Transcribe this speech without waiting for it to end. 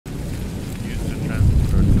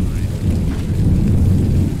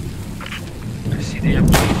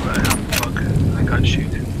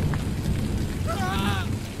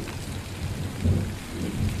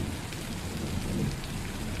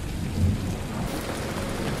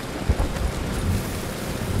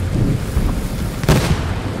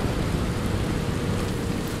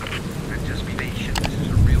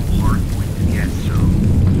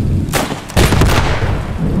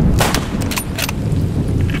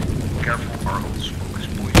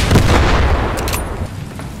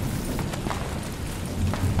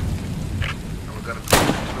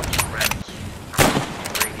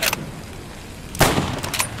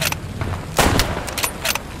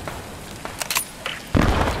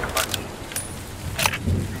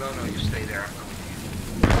stay there.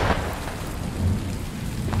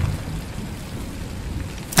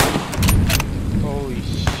 Holy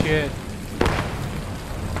shit.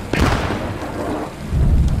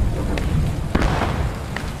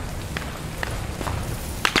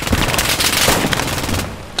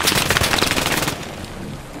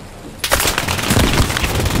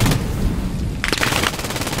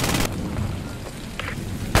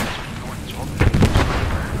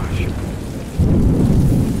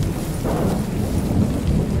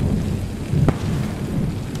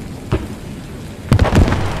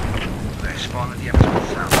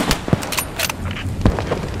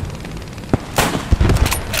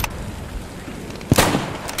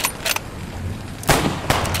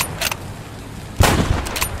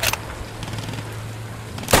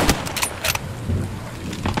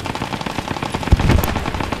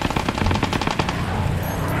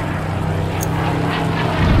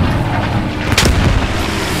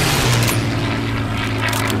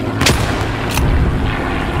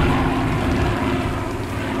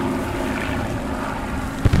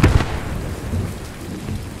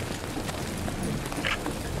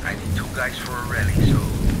 Guys for a rally, so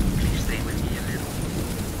please stay with me a little.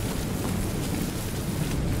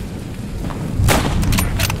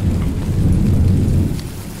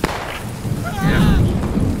 Yeah.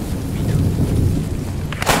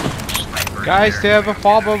 Guys, they have a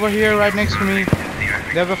fob over here right next to me.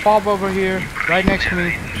 They have a fob over here right next to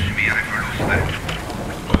me.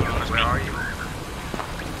 Where are you?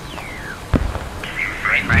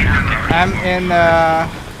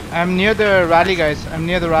 I'm near the rally, guys. I'm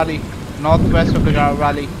near the rally. Northwest of the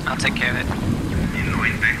rally. I'll take care of it.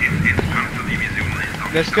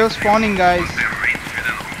 They're still spawning, guys.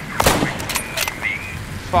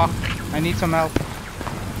 Fuck. I need some help.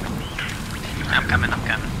 I'm coming.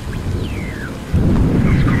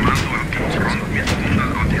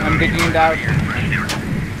 I'm digging it out.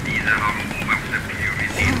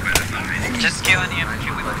 Just kill any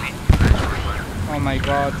infantry with me. Oh my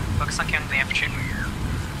god. Focus on killing the infantry.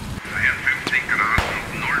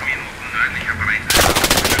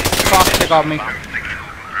 Fuck, they got me.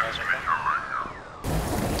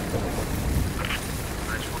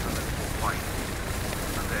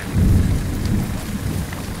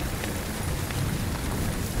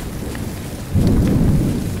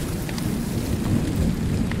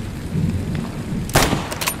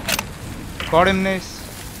 Got him, Nice.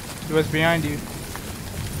 He was behind you.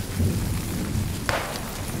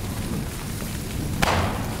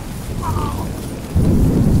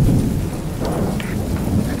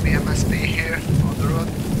 MSB here on the road.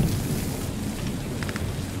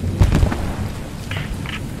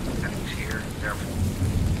 Enemies here, careful.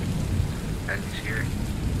 Enemies here.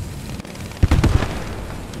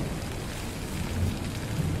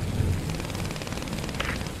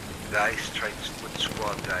 Guys, try to split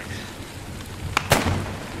squad, guys.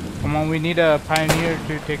 Come on, we need a pioneer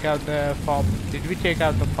to take out the fob. Did we take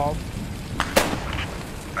out the fob?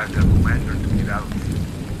 I've got commander to get out.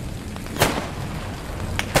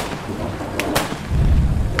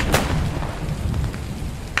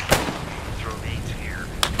 Throw nades here.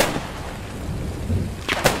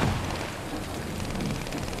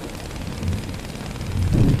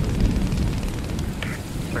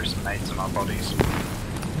 There's some nades in our bodies.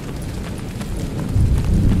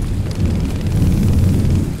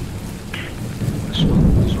 The smoke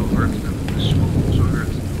also hurts them. The smoke also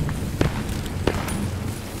hurts them.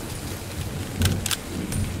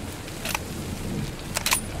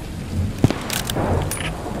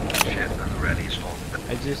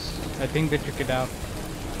 I think they took it out.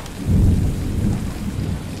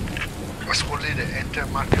 Was only the enter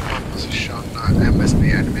market one position,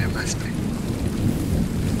 MSB, enemy MSB.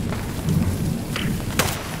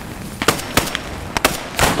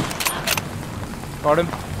 Got him.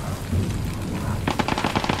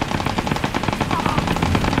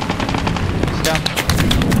 He's down.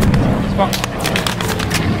 He's fucked.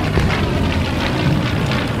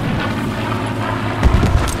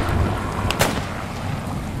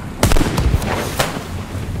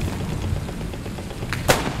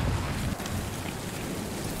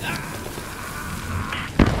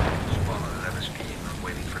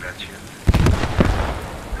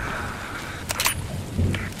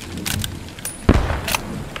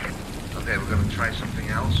 Okay, we're gonna try something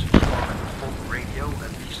else. Spawn at the full radio,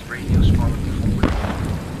 at least radio spawn at the full radio.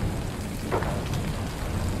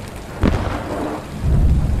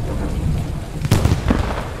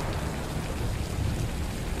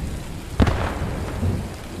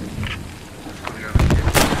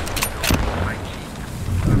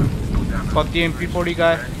 Got the MP40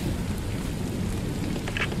 guy. I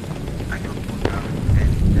got one down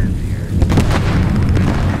and here.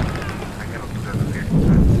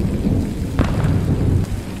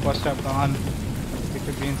 barn. We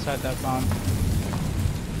could be inside that barn.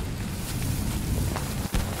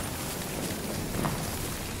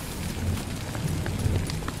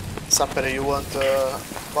 Somebody, you want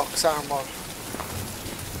box armor?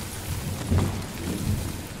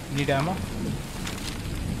 Need ammo?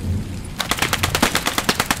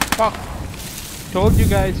 Fuck! Told you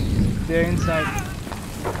guys, they're inside.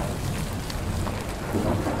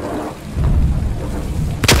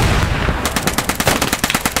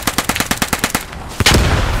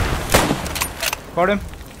 Got him.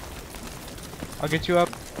 I'll get you up.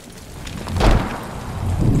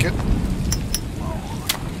 Good.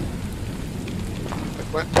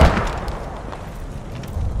 What?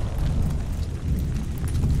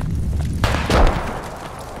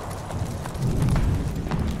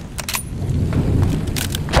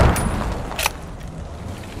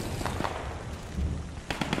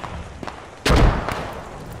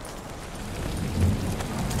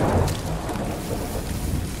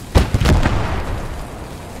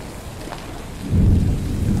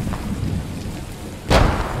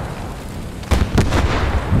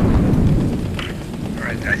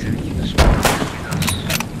 Guys, I keep the squad with us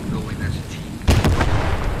going as a team.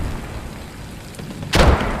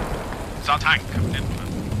 It's our tank coming in.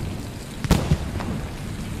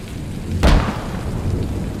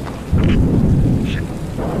 Shit.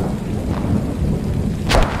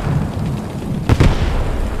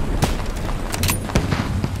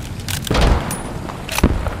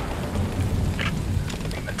 I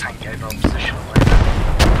think the tank gave our position away.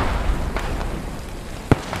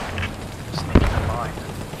 Sneaking a mine.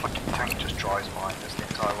 Fucking tank just drives mine this the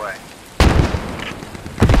entire way.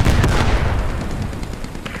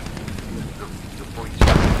 The point is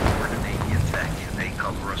we're the Navy attack and they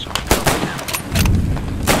cover us on the top now.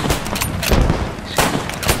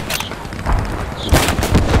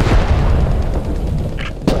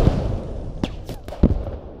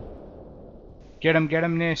 Get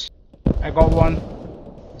him, Nish. I got one.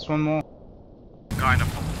 There's one more. Guy in a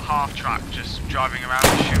half track just driving around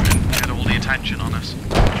and shooting, get all the attention on us.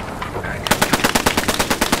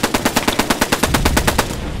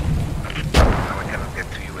 I cannot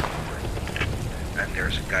get to you anymore. And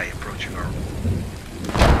there's a guy approaching our...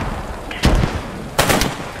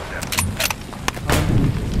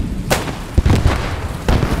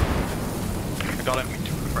 I got him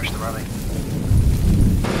to refresh the rally.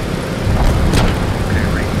 Okay,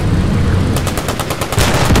 right.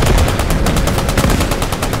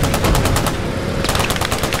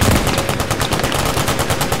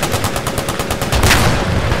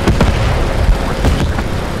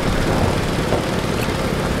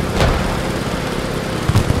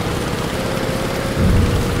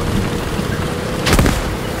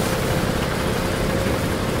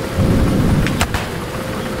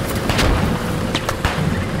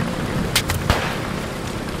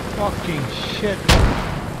 Fucking shit.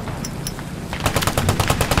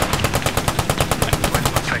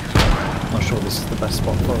 Not sure this is the best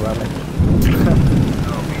spot for a rally.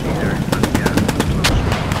 No, me neither. But yeah,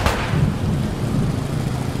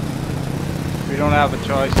 We don't have a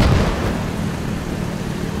choice.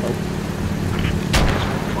 it's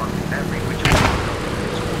all fun. Every which way you go,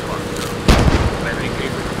 it's all fun. So, very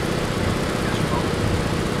good. Yes, well.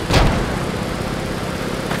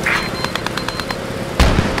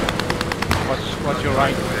 What's your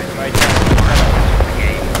right? Right there. The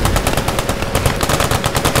game.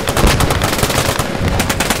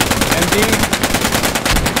 MD.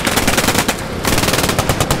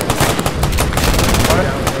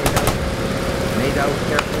 Made out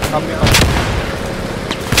careful. Copy.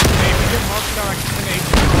 Maybe get mark direction in 8.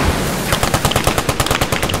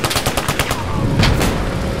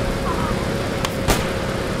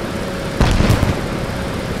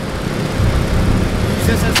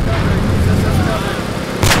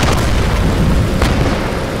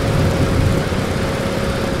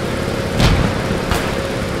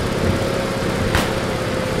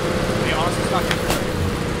 The arse is not good.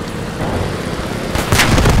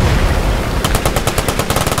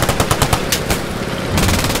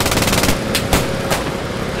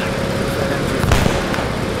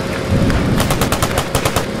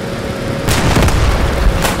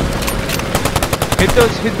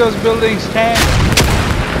 Hit those buildings, tank.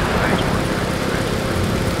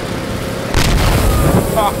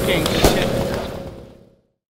 Fucking shit.